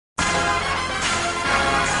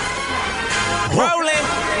Rolling.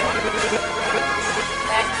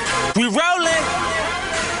 We rolling.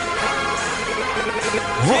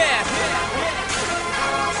 Yeah.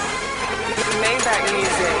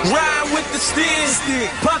 Ride with the stick,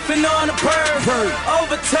 puffin' on the bird.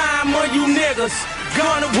 Overtime on you niggas.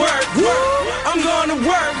 Gonna work. I'm gonna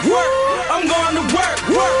work. I'm gonna work.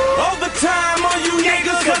 Overtime on you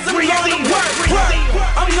niggas, cause I'm gonna work.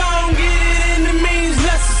 I'm gonna get it in the means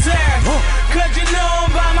necessary. Cause you know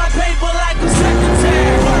I'm by my paper like a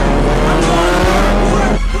secretary. I'm gonna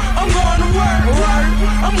work. I'm gonna work.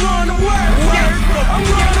 I'm gonna work. I'm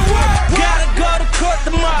gonna work. Gotta go to court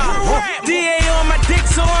tomorrow. DA on my dick,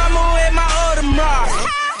 so I'ma wear my Audemars.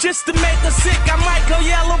 Just to make her sick, I might go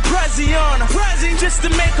yellow Prezi on her. Just to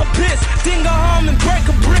make her piss, then go home and break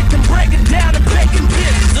a brick and break it down and bake and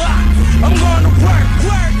piss. I'm gonna work.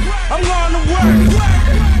 I'm gonna work.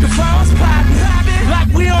 The phone's poppin', like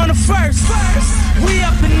we on the first. We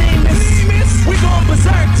up in Nemus, we gon'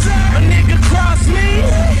 berserk. A nigga cross me,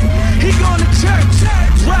 he going to church.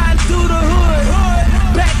 Riding through the hood,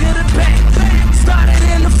 back of the back. Started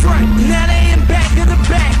in the front, now they in back of the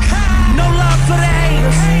back. No love for the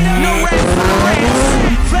haters, no rap for the rats.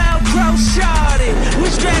 Velcro shorty, we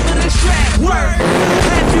strapping the strap. Work,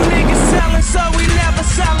 had you niggas selling, so we never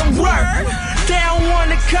sellin' work. They don't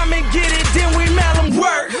wanna come and get it, then we mail them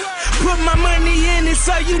work. Put my money in it,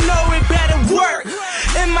 so you know it better work.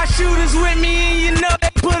 And my shooters with me, and you know they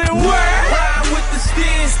put in work. Ride with the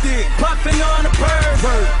stick, puffin' on the bird.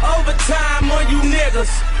 Overtime on you niggas.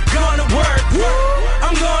 Gonna work.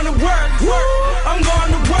 I'm gonna work. I'm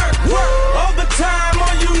gonna work. Overtime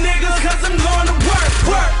on you niggas, cause I'm gonna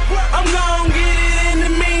work. I'm gonna get it in the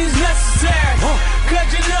means necessary. Cause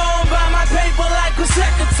you know I'm by my paper like a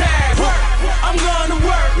secretary. I'm gonna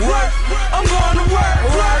work. I'm gonna work.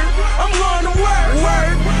 I'm gonna work.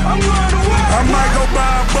 I'm gonna work. I might go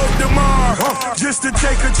buy a boat tomorrow, just to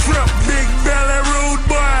take a trip. Big belly, rude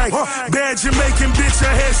boy. Bad Jamaican bitch,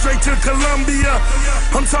 I head straight to Colombia.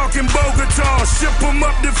 I'm talking Bogota, ship him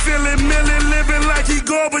up to Philly, Millie, living like he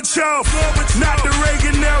Gorbachev. Not the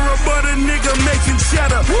Reagan era, but a nigga making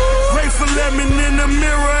cheddar. Pray for lemon in the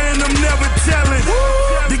mirror and I'm never telling.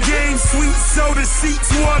 The game sweet, soda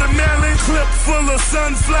seats, watermelon. Clip full of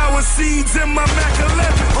sunflower seeds in my Mac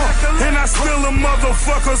 11. And I spill them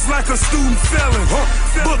motherfuckers like a student felon.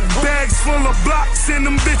 Book bags full of blocks and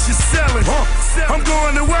them bitches selling. I'm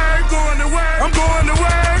going to work, I'm going to work, I'm going to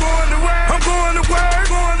work. I'm going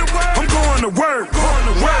to work.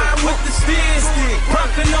 Ride with the stick,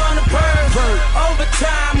 puffin' on the bird.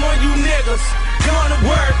 Overtime on you niggas. Gonna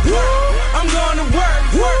work. I'm gonna work.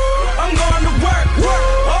 I'm gonna work.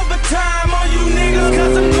 Overtime on you niggas,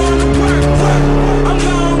 cause I'm gonna work. I'm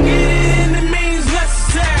gonna get it in the means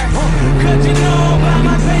necessary. Cause you know I'm by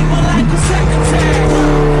my paper like a secretary.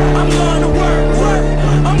 I'm gonna work.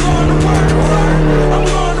 I'm gonna work. I'm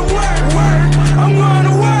gonna work. I'm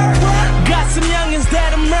gonna work. Got some youngins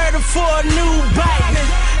that'll murder for a new bite.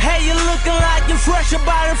 Hey, you looking like you're fresh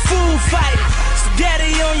about a food fight.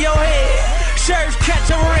 Spaghetti on your head. Shirts catch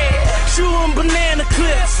a red, shooting banana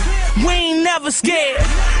clips. We ain't never scared.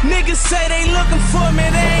 Niggas say they looking for me,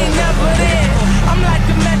 they ain't never there. I'm like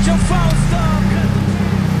the Metro phone star.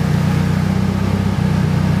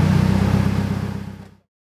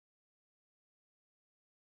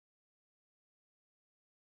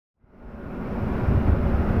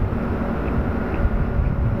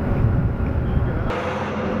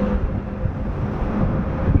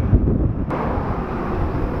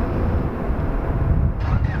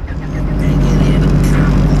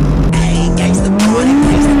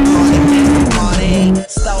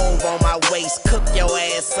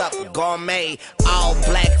 Gourmet, all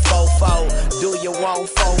black fofo. Do you want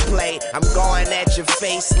foreplay? I'm going at your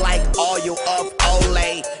face like oil of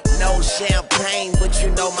Olay. No champagne, but you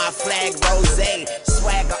know my flag rosé.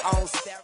 Swagger on steroids.